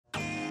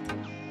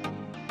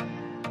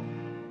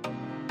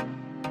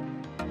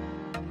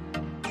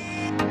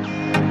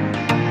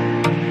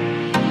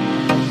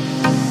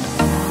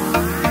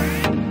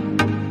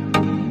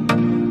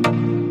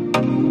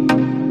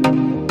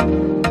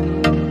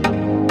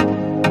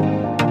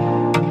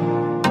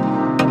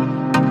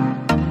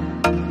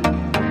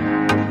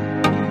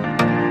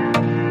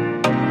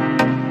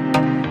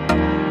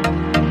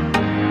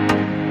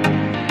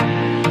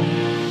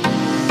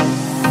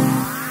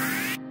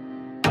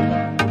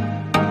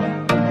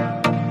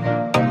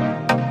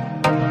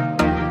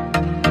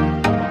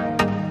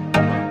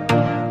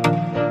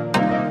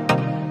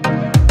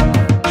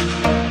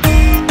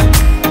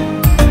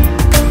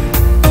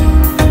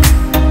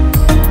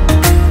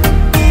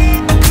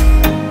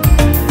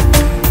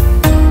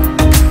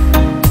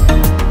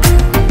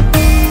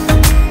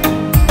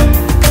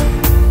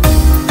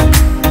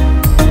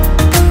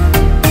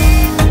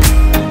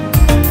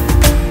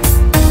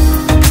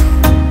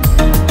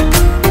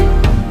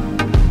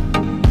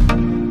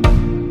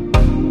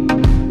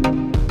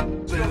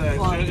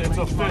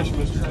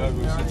Mr.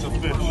 Douglas. It's a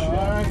fish.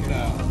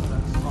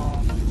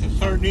 It's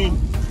sardine.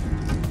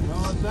 No,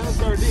 it's not a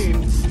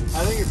sardine. I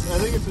think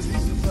it's a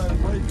decent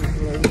sized white fish,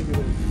 but I think it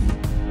is.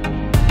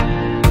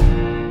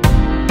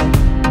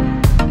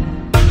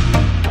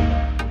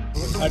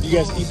 Do you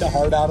guys eat the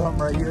heart out of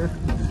them right here?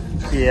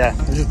 Yeah,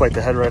 I just bite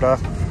the head right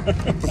off.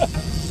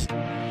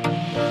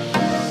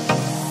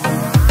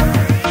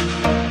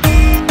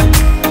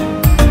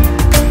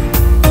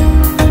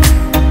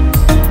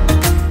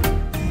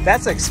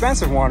 That's an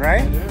expensive one,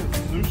 right? It is.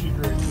 Sushi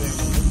grade salmon.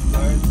 This is the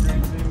highest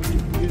grade salmon you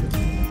can get.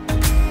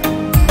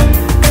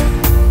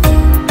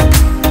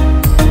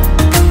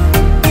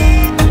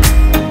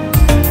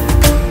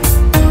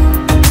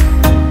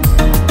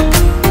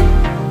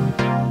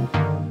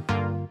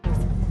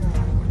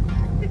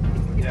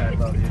 Yeah, I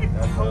thought he did.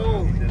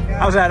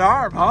 How's that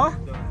arm, huh?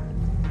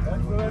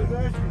 That's what I was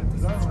asking.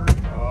 Is that right?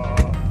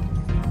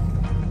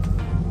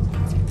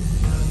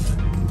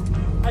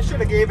 I should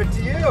have gave it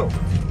to you.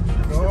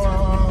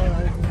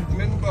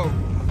 Minbo.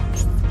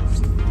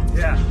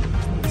 Yeah.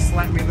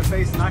 Slapped me in the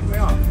face and knocked me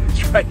off.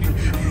 That's right.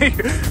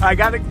 I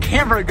got a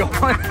camera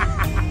going.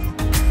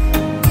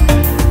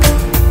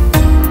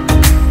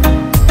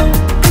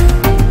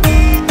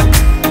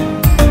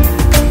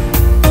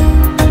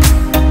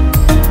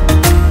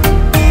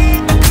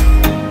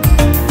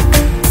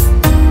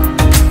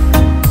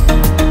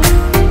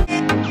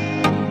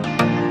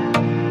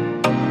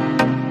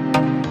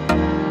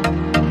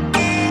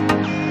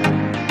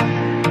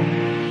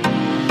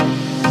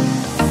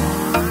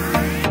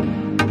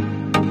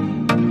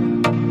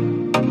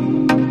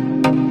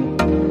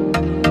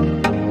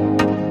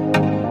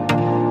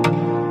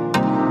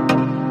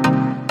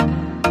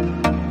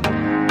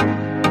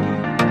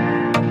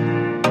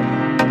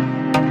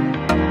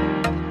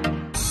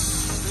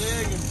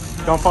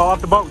 Don't fall off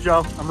the boat,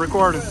 Joe. I'm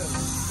recording.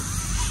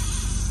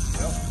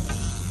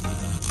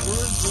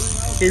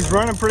 He's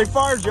running pretty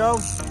far, Joe.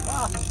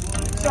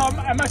 So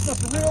am I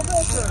supposed to reel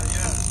this or?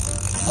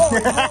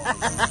 Yeah.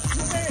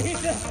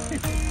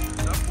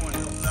 At some point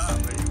he'll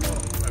stop, but he will.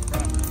 I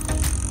promise.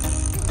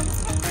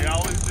 They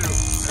always do.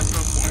 At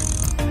some point.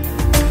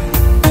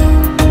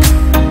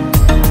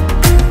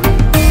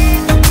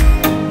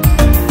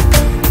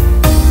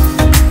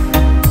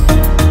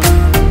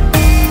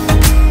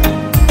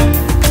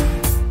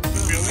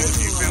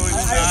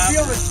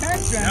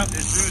 Yep,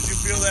 as soon as you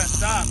feel that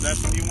stop,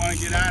 that's when you want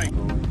to get out of it.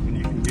 When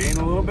you can gain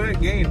a little bit,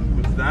 gain.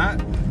 If it's not,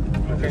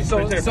 Okay,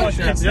 so fish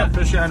it's on,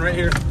 fish on right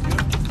here.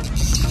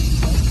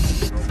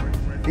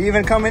 You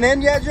even coming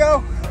in yet,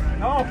 Joe?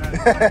 No.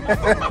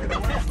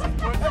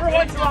 Every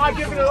once in a while I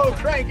give it a little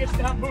crank, it's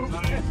not moving.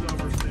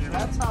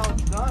 That's how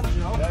it's done,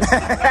 Joe.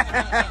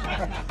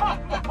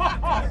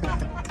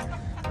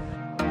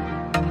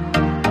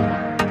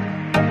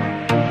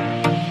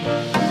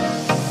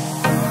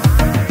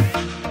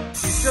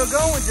 Still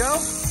going, Joe?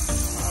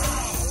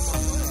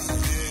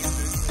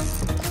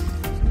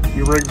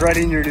 You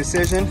regretting your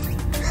decision?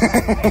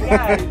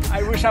 Yeah,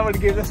 I wish I would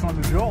have given this one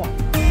to Joel.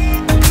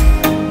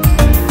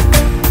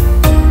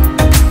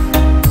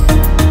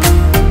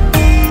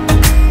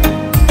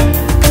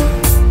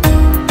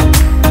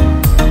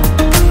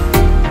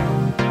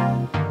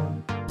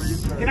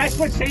 Can I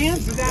switch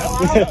hands? Is that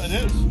allowed? Yeah, it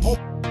is.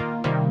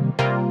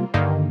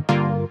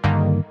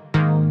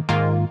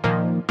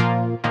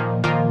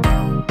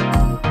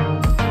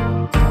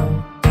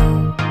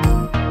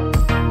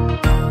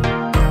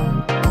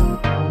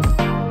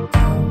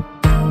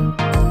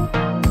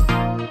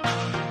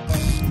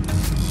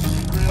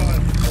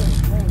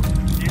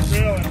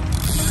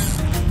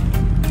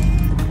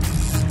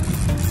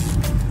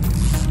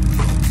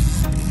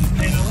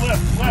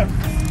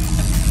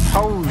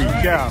 Holy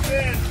cow.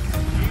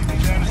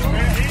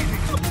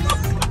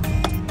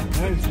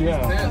 Nice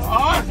job.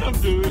 Awesome,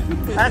 dude.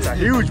 That's a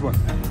huge one.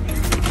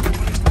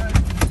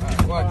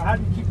 How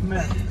do you keep them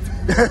in?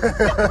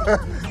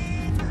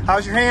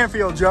 How's your hand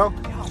feel, Joe?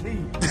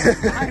 Golly,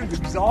 I'm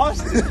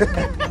exhausted.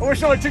 I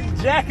wish I would have took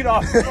the jacket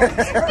off.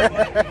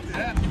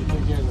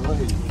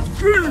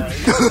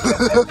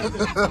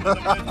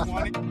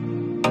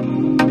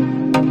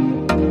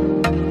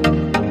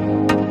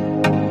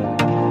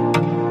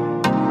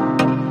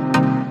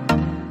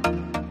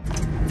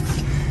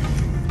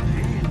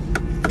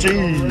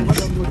 Jeez.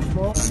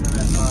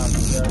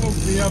 Hook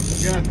me up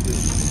against it.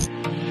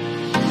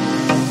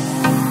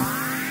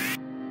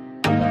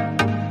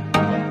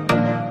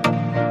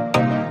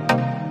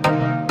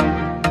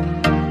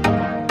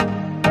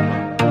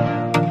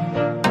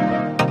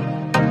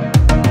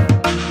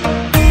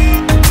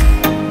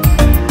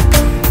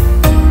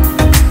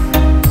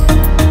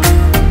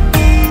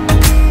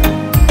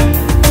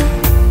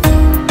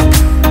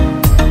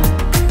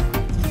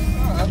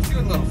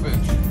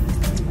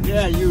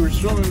 Yeah, you were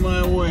swimming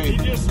my way. He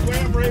just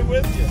swam right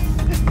with you.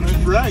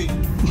 That's right.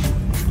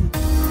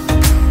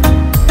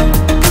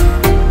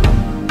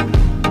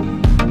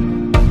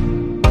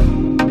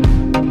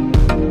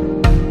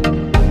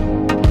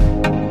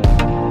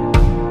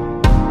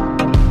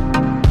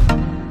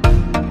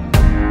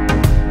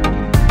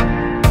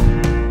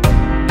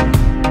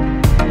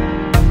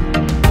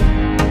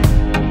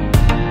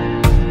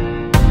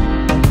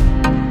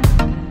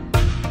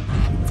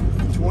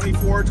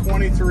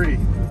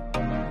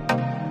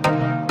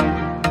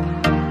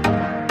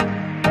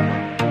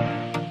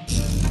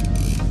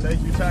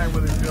 time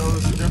with him, Joe.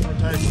 It's a different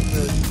type of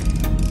fish.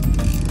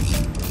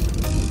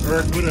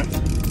 Barracuda.